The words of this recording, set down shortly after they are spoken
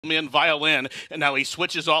In violin, and now he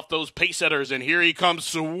switches off those pace setters, and here he comes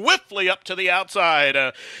swiftly up to the outside,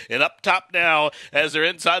 and up top now as they're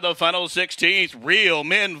inside the final 16th. Real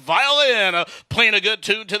Men Violin playing a good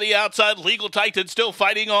tune to the outside. Legal Titan still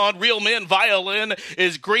fighting on. Real Men Violin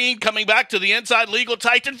is green, coming back to the inside. Legal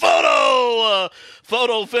Titan photo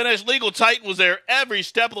finish. Legal Titan was there every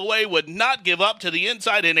step of the way, would not give up to the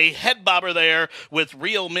inside, and a head bobber there with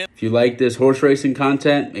Real Men. If you like this horse racing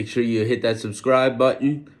content, make sure you hit that subscribe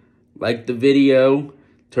button. Like the video,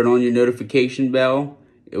 turn on your notification bell.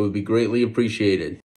 It would be greatly appreciated.